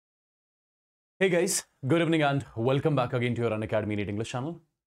Hey guys, good evening and welcome back again to your Unacademy NEET English channel.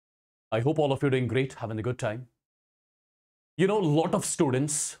 I hope all of you are doing great, having a good time. You know, a lot of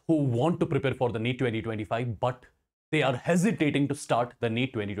students who want to prepare for the NEET 2025, but they are hesitating to start the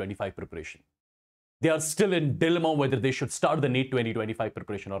NEET 2025 preparation. They are still in dilemma whether they should start the NEET 2025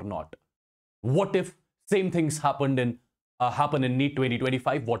 preparation or not. What if same things happen in NEET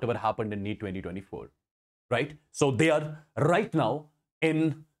 2025, whatever happened in NEET 2024, right? So they are right now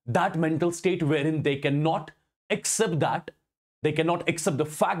in that mental state wherein they cannot accept the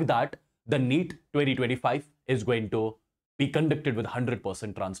fact that the NEET 2025 is going to be conducted with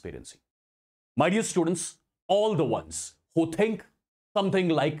 100% transparency. My dear students, all the ones who think something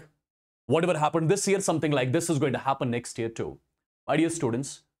like whatever happened this year, something like this is going to happen next year too. My dear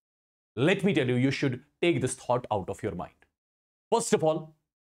students, let me tell you, you should take this thought out of your mind. First of all,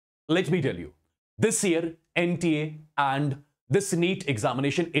 let me tell you, this year, NTA and this NEET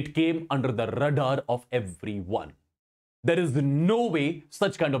examination, it came under the radar of everyone. There is no way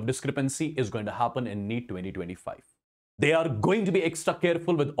such kind of discrepancy is going to happen in NEET 2025. They are going to be extra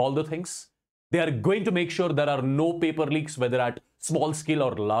careful with all the things. They are going to make sure there are no paper leaks, whether at small scale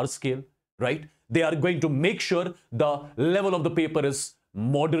or large scale, right? They are going to make sure the level of the paper is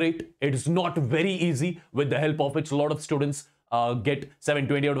moderate. It is not very easy, with the help of which a lot of students get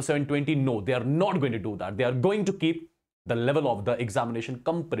 720 out of 720. No, they are not going to do that. They are going to keep the level of the examination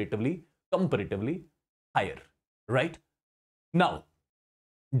comparatively higher, right? Now,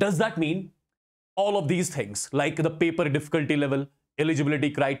 does that mean all of these things like the paper difficulty level,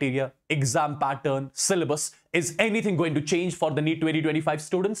 eligibility criteria, exam pattern, syllabus, is anything going to change for the NEET 2025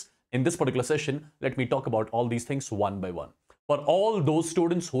 students? In this particular session, let me talk about all these things one by one. For all those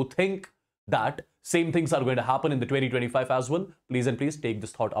students who think that same things are going to happen in the 2025 as well, please and please take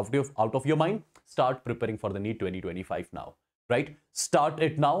this thought out of your mind. Start preparing for the NEET 2025 now, right? Start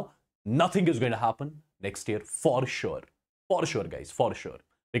it now. Nothing is going to happen next year for sure. For sure, guys, for sure.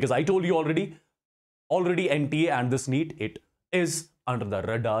 Because I told you already NTA and this NEET, it is under the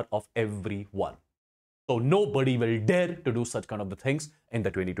radar of everyone. So nobody will dare to do such kind of the things in the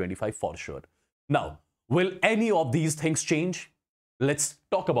 2025 for sure. Now, will any of these things change? Let's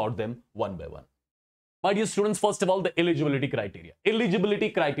talk about them one by one. My dear students, first of all, the eligibility criteria. Eligibility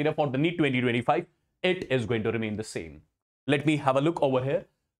criteria for the NEET 2025, it is going to remain the same. Let me have a look over here.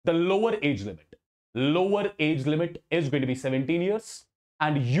 The lower age limit is going to be 17 years,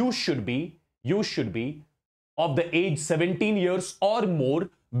 and you should be of the age 17 years or more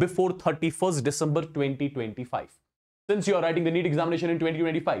before 31st December 2025. Since you are writing the NEET examination in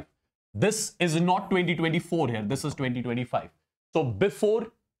 2025, this is not 2024 here, this is 2025. So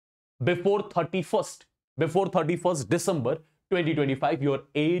before 31st December 2025, your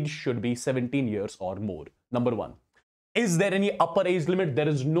age should be 17 years or more. Number one. Is there any upper age limit? There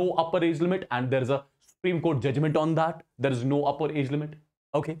is no upper age limit, and there is a Supreme Court judgment on that. There is no upper age limit.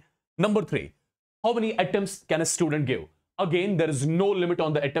 Okay. Number three. How many attempts can a student give? Again, there is no limit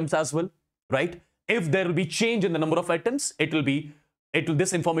on the attempts as well, right? If there will be change in the number of attempts,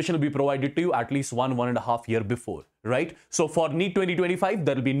 this information will be provided to you at least 1.5 years before, right? So for NEET 2025,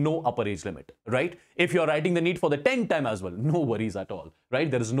 there will be no upper age limit, right? If you're writing the NEET for the 10th time as well, no worries at all,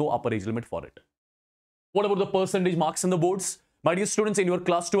 right? There is no upper age limit for it. What about the percentage marks in the boards? My dear students, in your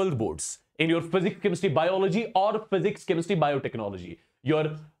class 12 boards, in your physics, chemistry, biology or physics, chemistry, biotechnology,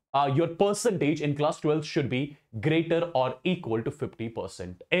 your percentage in class 12 should be greater or equal to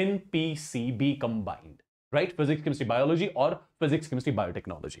 50% in PCB combined, right? Physics, chemistry, biology or physics, chemistry,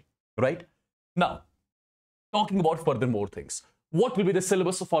 biotechnology, right? Now, talking about further more things. What will be the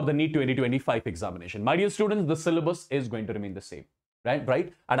syllabus for the NEET 2025 examination? My dear students, the syllabus is going to remain the same,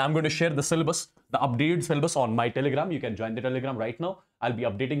 right? And I'm going to share the syllabus, the updated syllabus on my Telegram. You can join the Telegram right now. I'll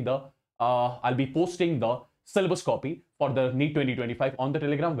be posting the syllabus copy for the NEET 2025 on the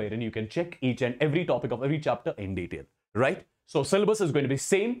Telegram, wherein you can check each and every topic of every chapter in detail, right? So syllabus is going to be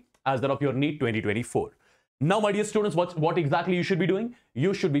same as that of your NEET 2024. Now, my dear students, what exactly you should be doing?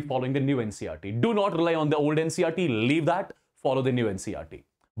 You should be following the new NCERT. Do not rely on the old NCERT. Leave that. Follow the new NCERT.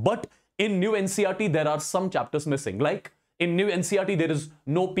 But in new NCERT, there are some chapters missing. Like in new NCERT, there is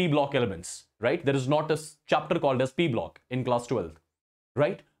no P block elements, right? There is not a chapter called as P block in class 12,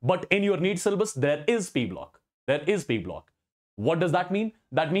 right? But in your NEET syllabus, there is P block. There is P block. What does that mean?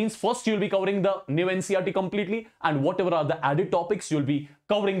 That means first you'll be covering the new NCERT completely, and whatever are the added topics, you'll be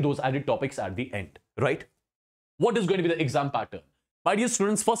covering those added topics at the end, right? What is going to be the exam pattern? My dear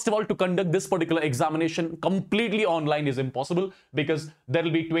students, first of all, to conduct this particular examination completely online is impossible, because there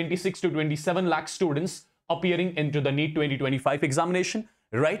will be 26 to 27 lakh students appearing into the NEET 2025 examination.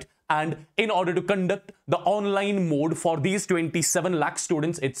 right? And in order to conduct the online mode for these 27 lakh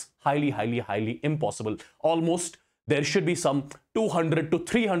students, it's highly impossible. Almost there should be some 200 to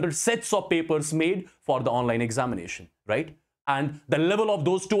 300 sets of papers made for the online examination, right? And the level of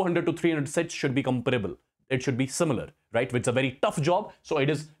those 200 to 300 sets should be comparable. It should be similar, right? Which is a very tough job. So it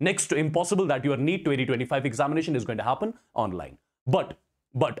is next to impossible that your NEET 2025 examination is going to happen online. But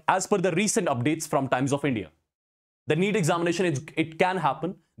as per the recent updates from Times of India, the NEET examination, it can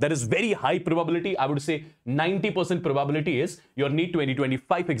happen. There is very high probability. I would say 90% probability is your NEET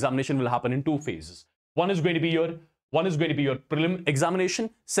 2025 examination will happen in two phases. One is going to be your prelim examination.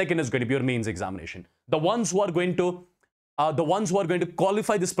 Second is going to be your mains examination. The ones who are going to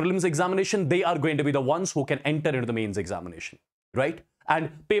qualify this prelims examination, they are going to be the ones who can enter into the mains examination, right?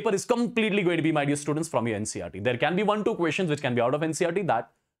 And paper is completely going to be, my dear students, from your NCERT. There can be 1-2 questions which can be out of NCERT.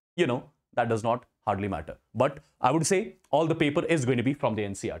 That, that does not hardly matter. But I would say all the paper is going to be from the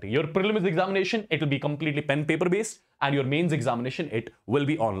NCERT. Your prelims examination, it will be completely pen paper based, and your mains examination, it will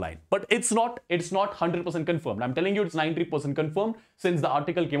be online. But it's not 100% confirmed. I'm telling you, it's 90% confirmed since the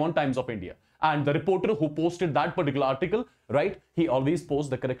article came on Times of India. And the reporter who posted that particular article, right, he always posts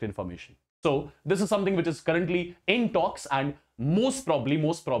the correct information. So this is something which is currently in talks, and most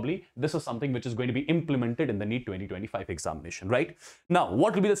probably, this is something which is going to be implemented in the NEET 2025 examination, right? Now,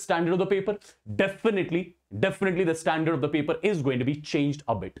 what will be the standard of the paper? Definitely the standard of the paper is going to be changed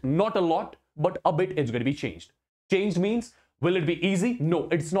a bit. Not a lot, but a bit it's going to be changed. Changed means, will it be easy? No,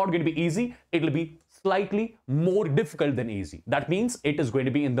 it's not going to be easy. It will be slightly more difficult than easy. That means it is going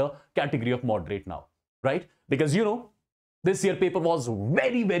to be in the category of moderate now, right? Because this year paper was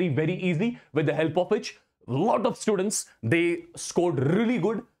very easy, with the help of which a lot of students, they scored really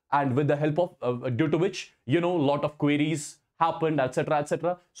good, and with the help of due to which a lot of queries happened,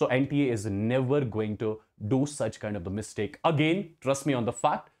 etc. So NTA is never going to do such kind of the mistake again. Trust me on the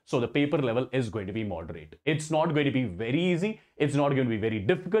fact. So the paper level is going to be moderate. It's not going to be very easy. It's not going to be very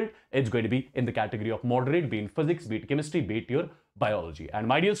difficult. It's going to be in the category of moderate, be it physics, be it chemistry, be it your biology. And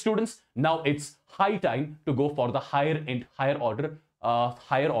my dear students, now it's high time to go for the higher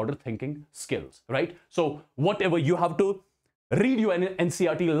order thinking skills, right? So whatever you have to read your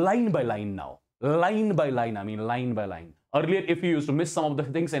NCERT line by line now. Line by line, I mean line by line. Earlier, if you used to miss some of the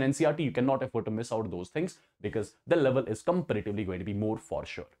things in NCERT, you cannot afford to miss out those things because the level is comparatively going to be more for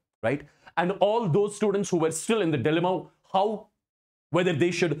sure, right? And all those students who were still in the dilemma, whether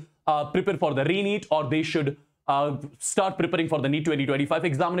they should prepare for the re-NEET or they should start preparing for the NEET 2025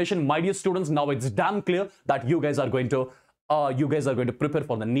 examination, my dear students, now it's damn clear that you guys are going to prepare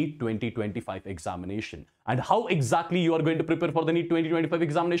for the NEET 2025 examination. And how exactly you are going to prepare for the NEET 2025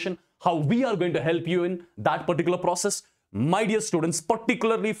 examination, how we are going to help you in that particular process, my dear students,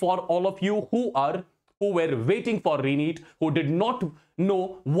 particularly for all of you who were waiting for re-NEET, who did not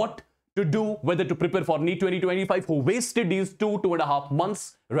know what to do, whether to prepare for NEET 2025, who wasted these 2.5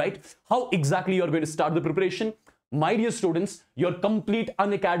 months, right? How exactly you are going to start the preparation? My dear students, your complete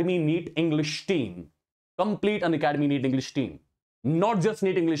Unacademy NEET English team, not just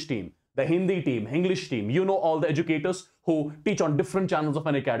NEET English team, the Hindi team, English team, all the educators who teach on different channels of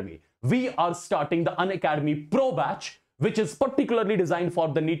Unacademy. We are starting the Unacademy Pro batch, which is particularly designed for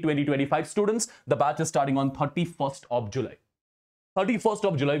the NEET 2025 students. The batch is starting on 31st of July. 31st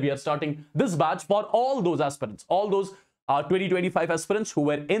of July, we are starting this batch for all those aspirants, all those 2025 aspirants who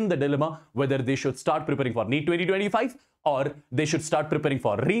were in the dilemma whether they should start preparing for NEET 2025 or they should start preparing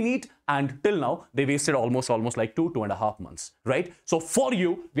for re-NEET, and till now they wasted almost like 2.5 months, right? So for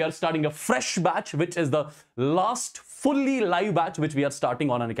you, we are starting a fresh batch, which is the last fully live batch which we are starting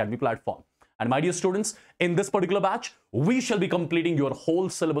on Unacademy platform. And my dear students, in this particular batch, we shall be completing your whole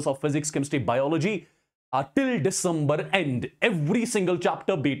syllabus of physics, chemistry, biology till December end. Every single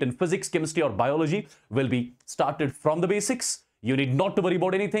chapter, be it in physics, chemistry, or biology, will be started from the basics. You need not to worry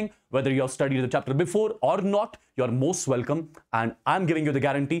about anything. Whether you have studied the chapter before or not, you're most welcome. And I'm giving you the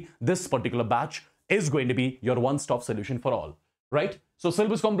guarantee this particular batch is going to be your one-stop solution for all, right? So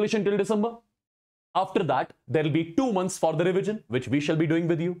syllabus completion till December. After that, there will be 2 months for the revision, which we shall be doing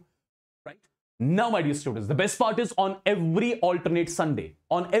with you, right? Now, my dear students, the best part is on every alternate Sunday,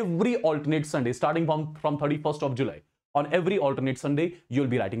 starting from 31st of July, on every alternate Sunday, you'll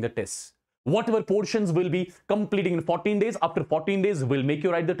be writing the tests. Whatever portions will be completing in 14 days, after 14 days, we'll make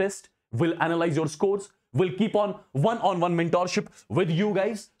you write the test, we'll analyze your scores, we'll keep on one-on-one mentorship with you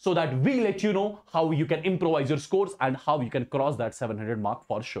guys so that we let you know how you can improvise your scores and how you can cross that 700 mark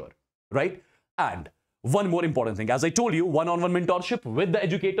for sure, right? And one more important thing, as I told you, one-on-one mentorship with the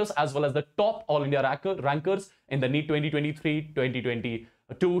educators as well as the top All India rankers in the NEET 2023, 2022,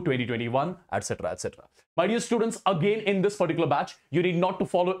 2021, etc. My dear students, again in this particular batch, you need not to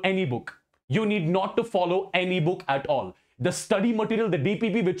follow any book. You need not to follow any book at all. The study material, the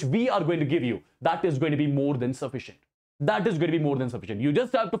DPP which we are going to give you, that is going to be more than sufficient. That is going to be more than sufficient. You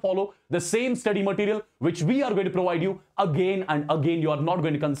just have to follow the same study material which we are going to provide you again and again. You are not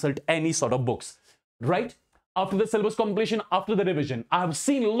going to consult any sort of books, right? After the syllabus completion, after the revision, I have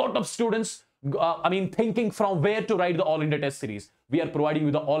seen a lot of students, thinking from where to write the All India Test Series. We are providing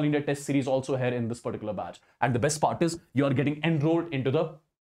you the All India Test Series also here in this particular batch. And the best part is you are getting enrolled into the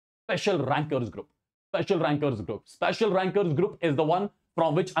Special Rankers Group. Special Rankers Group. Special Rankers Group is the one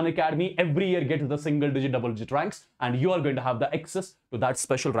from which Unacademy every year gets the single-digit, double-digit ranks, and you are going to have the access to that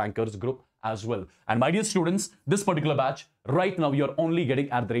Special Rankers Group as well. And my dear students, this particular batch, right now, you're only getting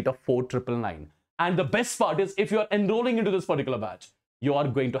at the rate of 4,999. And the best part is, if you are enrolling into this particular batch, you are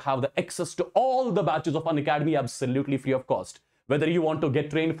going to have the access to all the batches of Unacademy absolutely free of cost. Whether you want to get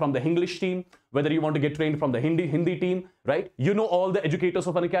trained from the English team, whether you want to get trained from the Hindi team, right? You know all the educators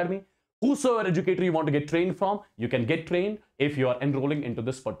of Unacademy. Whosoever educator you want to get trained from, you can get trained if you are enrolling into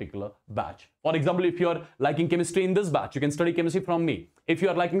this particular batch. For example, if you are liking chemistry in this batch, you can study chemistry from me. If you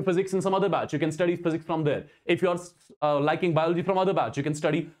are liking physics in some other batch, you can study physics from there. If you are liking biology from other batch, you can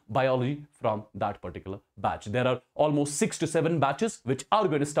study biology from that particular batch. There are almost 6 to 7 batches which are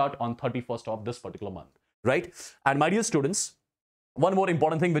going to start on 31st of this particular month, right? And my dear students, one more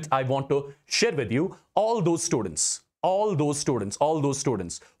important thing which I want to share with you, all those students who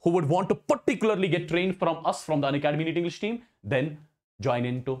would want to particularly get trained from us, from the Unacademy NEET English team, then join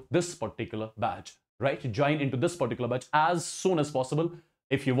into this particular batch, right? Join into this particular batch as soon as possible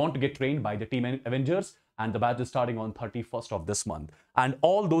if you want to get trained by the Team Avengers, and the batch is starting on 31st of this month. And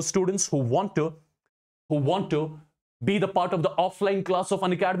all those students who want to be the part of the offline class of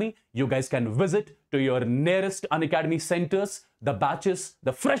Unacademy, you guys can visit to your nearest Unacademy centers. The batches,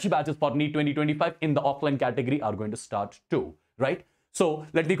 the fresh batches for NEET 2025 in the offline category are going to start too, right? So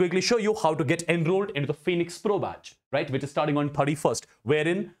let me quickly show you how to get enrolled into the Phoenix Pro batch, right? Which is starting on 31st,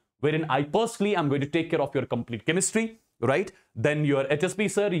 wherein I personally am going to take care of your complete chemistry, right? Then your HSP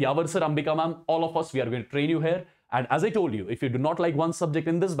sir, Yavar sir, Ambika ma'am, all of us, we are going to train you here. And as I told you, if you do not like one subject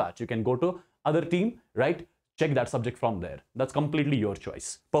in this batch, you can go to other team, right? Check that subject from there. That's completely your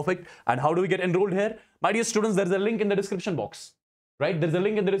choice. Perfect. And how do we get enrolled here? My dear students, there's a link in the description box, right? There's a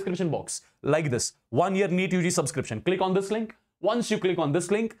link in the description box like this. 1 year NEET UG subscription. Click on this link. Once you click on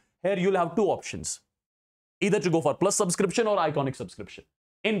this link, here you'll have 2 options. Either to go for Plus subscription or Iconic subscription.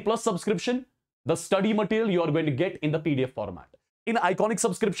 In Plus subscription, the study material you are going to get in the PDF format. In Iconic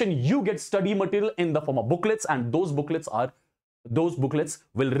subscription, you get study material in the form of booklets, and those booklets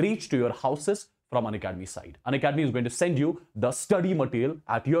will reach to your houses from Unacademy side. Unacademy is going to send you the study material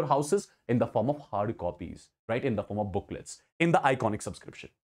at your houses in the form of hard copies, right? In the form of booklets, in the Iconic subscription,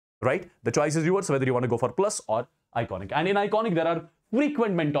 right? The choice is yours, whether you want to go for Plus or Iconic. And in Iconic, there are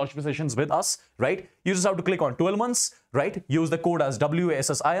frequent mentorship sessions with us, right? You just have to click on 12 months, right? Use the code as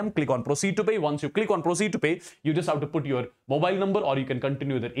WASSIM, click on proceed to pay. Once you click on proceed to pay, you just have to put your mobile number, or you can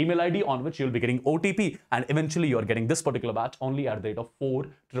continue with your email ID on which you'll be getting OTP, and eventually you're getting this particular batch only at the rate of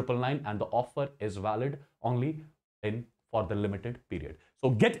 4,999, and the offer is valid only for the limited period. So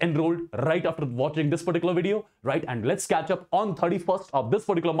get enrolled right after watching this particular video, right? And let's catch up on 31st of this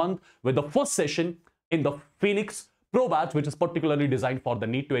particular month with the first session in the Phoenix Pro batch, which is particularly designed for the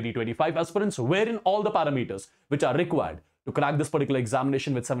NEET 2025 aspirants, wherein all the parameters which are required to crack this particular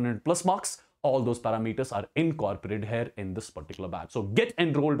examination with 700 plus marks, all those parameters are incorporated here in this particular batch. So get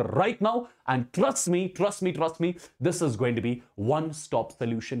enrolled right now, and trust me, this is going to be one-stop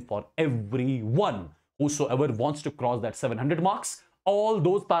solution for everyone whosoever wants to cross that 700 marks. All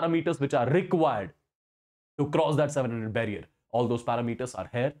those parameters which are required to cross that 700 barrier, all those parameters are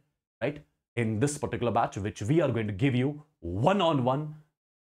here, right? In this particular batch, which we are going to give you one-on-one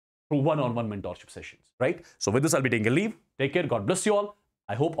mentorship sessions, right? So with this, I'll be taking a leave. Take care. God bless you all.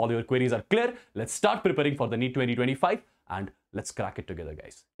 I hope all your queries are clear. Let's start preparing for the NEET 2025 and let's crack it together,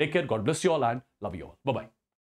 guys. Take care. God bless you all and love you all. Bye-bye.